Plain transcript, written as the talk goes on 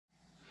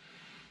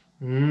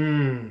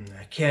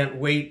I can't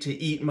wait to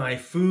eat my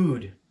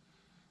food.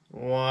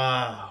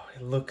 Wow,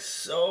 it looks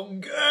so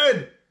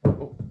good.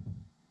 Oh,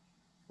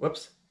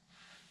 whoops.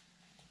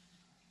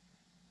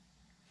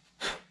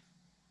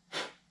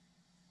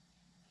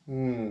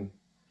 The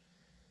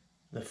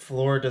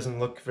floor doesn't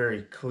look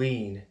very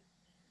clean.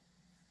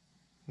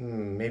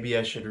 Maybe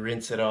I should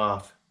rinse it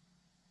off.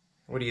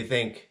 What do you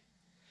think?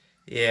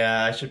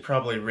 Yeah, I should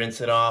probably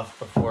rinse it off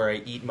before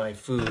I eat my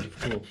food.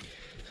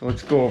 So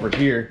let's go over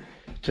here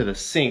to the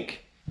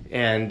sink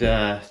and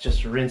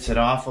just rinse it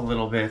off a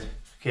little bit,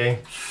 okay?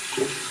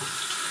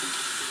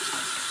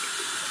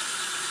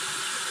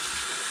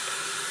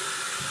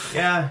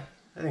 Yeah,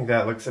 I think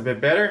that looks a bit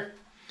better.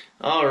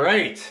 All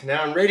right,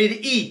 now I'm ready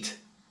to eat.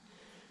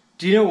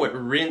 Do you know what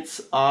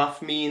rinse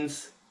off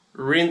means?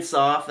 Rinse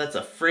off, that's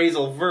a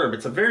phrasal verb.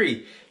 It's a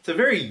very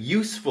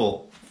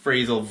useful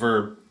phrasal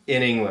verb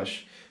in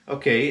English.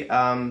 Okay,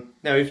 now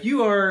if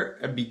you are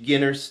a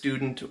beginner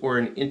student or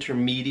an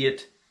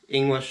intermediate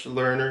English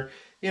learner,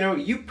 you know,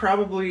 you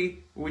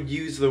probably would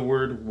use the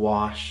word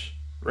wash,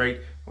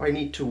 right? Oh, I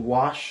need to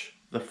wash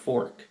the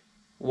fork.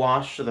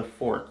 Wash the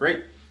fork,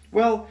 right?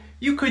 Well,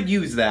 you could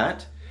use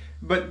that,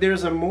 but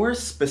there's a more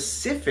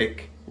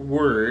specific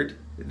word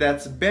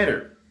that's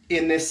better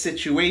in this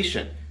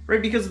situation,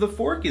 right? Because the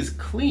fork is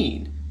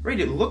clean, right?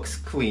 It looks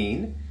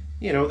clean.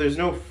 You know, there's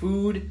no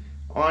food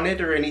on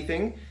it or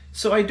anything.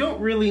 So I don't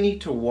really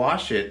need to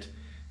wash it,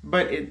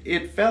 but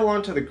it fell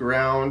onto the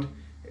ground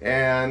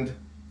and,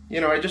 you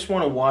know, I just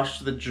want to wash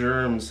the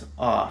germs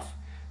off.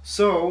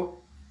 So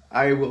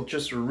I will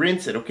just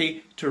rinse it,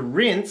 okay? To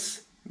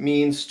rinse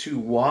means to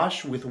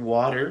wash with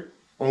water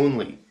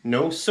only,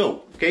 no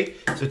soap, okay?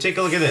 So take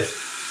a look at this.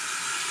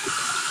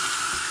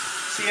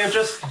 See, I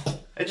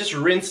just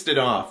rinsed it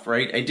off,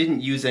 right? I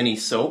didn't use any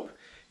soap.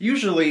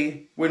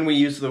 Usually when we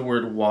use the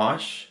word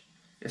wash,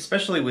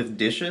 especially with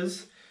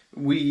dishes,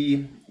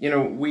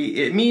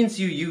 it means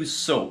you use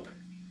soap.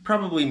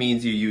 Probably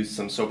means you use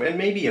some soap and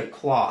maybe a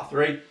cloth,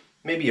 right?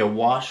 Maybe a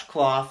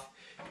washcloth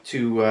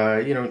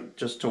to,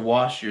 just to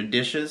wash your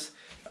dishes.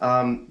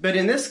 But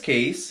in this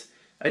case,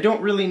 I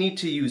don't really need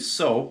to use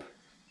soap.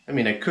 I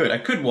mean, I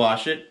could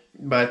wash it,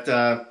 but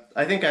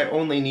I think I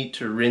only need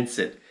to rinse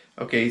it.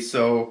 Okay,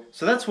 so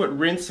that's what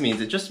rinse means.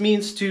 It just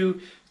means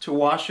to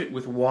wash it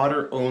with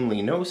water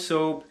only. No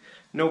soap,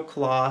 no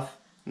cloth,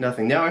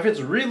 nothing. Now, if it's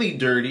really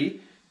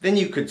dirty, then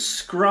you could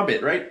scrub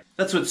it, right?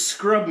 That's what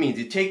scrub means.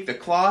 You take the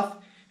cloth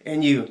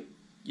and you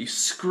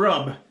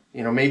scrub.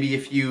 You know, maybe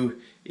if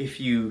you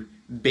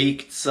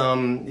baked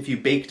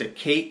a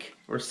cake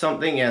or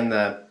something and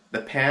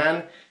the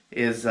pan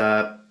is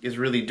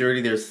really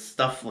dirty, there's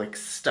stuff like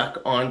stuck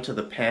onto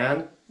the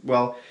pan,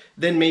 well,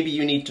 then maybe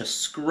you need to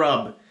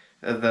scrub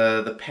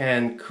the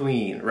pan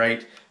clean,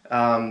 right?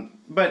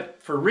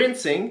 But for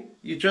rinsing,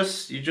 you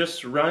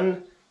just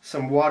run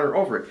some water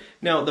over it.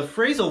 Now, the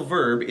phrasal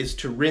verb is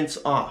to rinse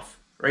off,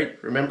 right?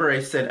 Remember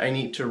I said I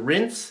need to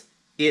rinse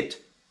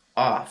it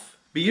off.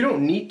 But you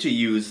don't need to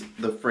use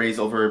the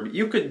phrasal verb.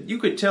 You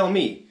could tell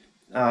me,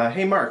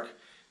 hey Mark,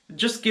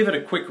 just give it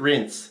a quick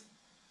rinse.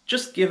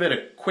 Just give it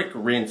a quick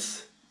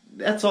rinse.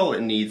 That's all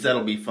it needs.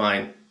 That'll be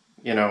fine.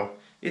 You know,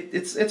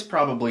 it's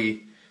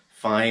probably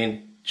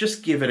fine.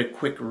 Just give it a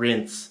quick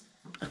rinse.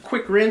 A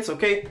quick rinse,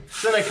 okay?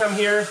 So then I come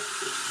here and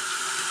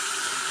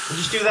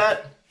just do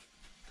that.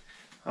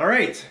 All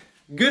right,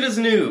 good as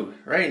new.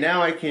 Right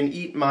now I can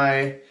eat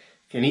my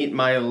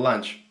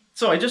lunch.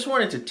 So I just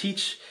wanted to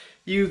teach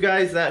you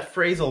guys that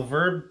phrasal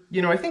verb.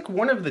 You know, I think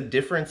one of the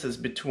differences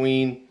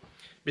between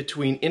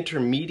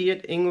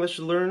intermediate English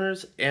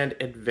learners and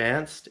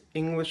advanced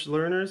English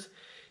learners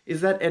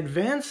is that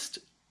advanced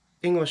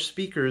English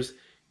speakers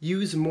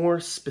use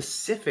more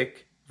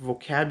specific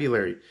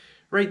vocabulary,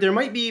 right? There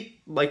might be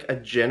like a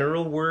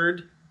general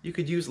word you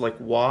could use, like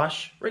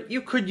wash, right?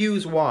 You could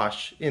use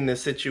wash in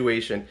this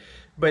situation,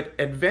 but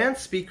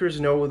advanced speakers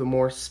know the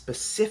more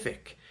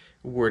specific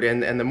word,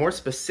 and the more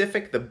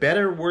specific, the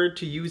better word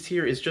to use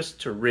here is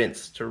just to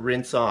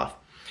rinse off.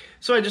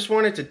 So I just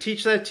wanted to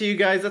teach that to you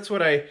guys. That's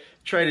what I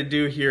try to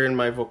do here in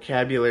my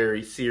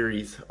vocabulary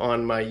series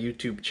on my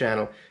YouTube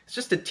channel. It's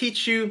just to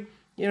teach you,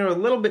 you know, a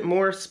little bit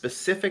more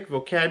specific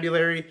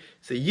vocabulary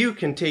so you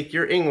can take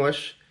your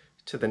English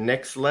to the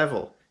next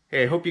level.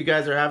 Hey, I hope you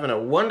guys are having a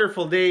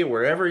wonderful day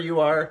wherever you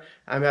are.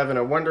 I'm having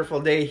a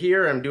wonderful day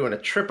here. I'm doing a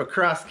trip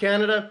across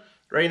Canada.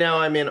 Right now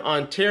I'm in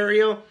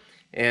Ontario,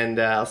 and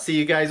I'll see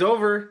you guys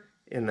over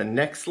in the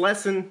next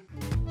lesson.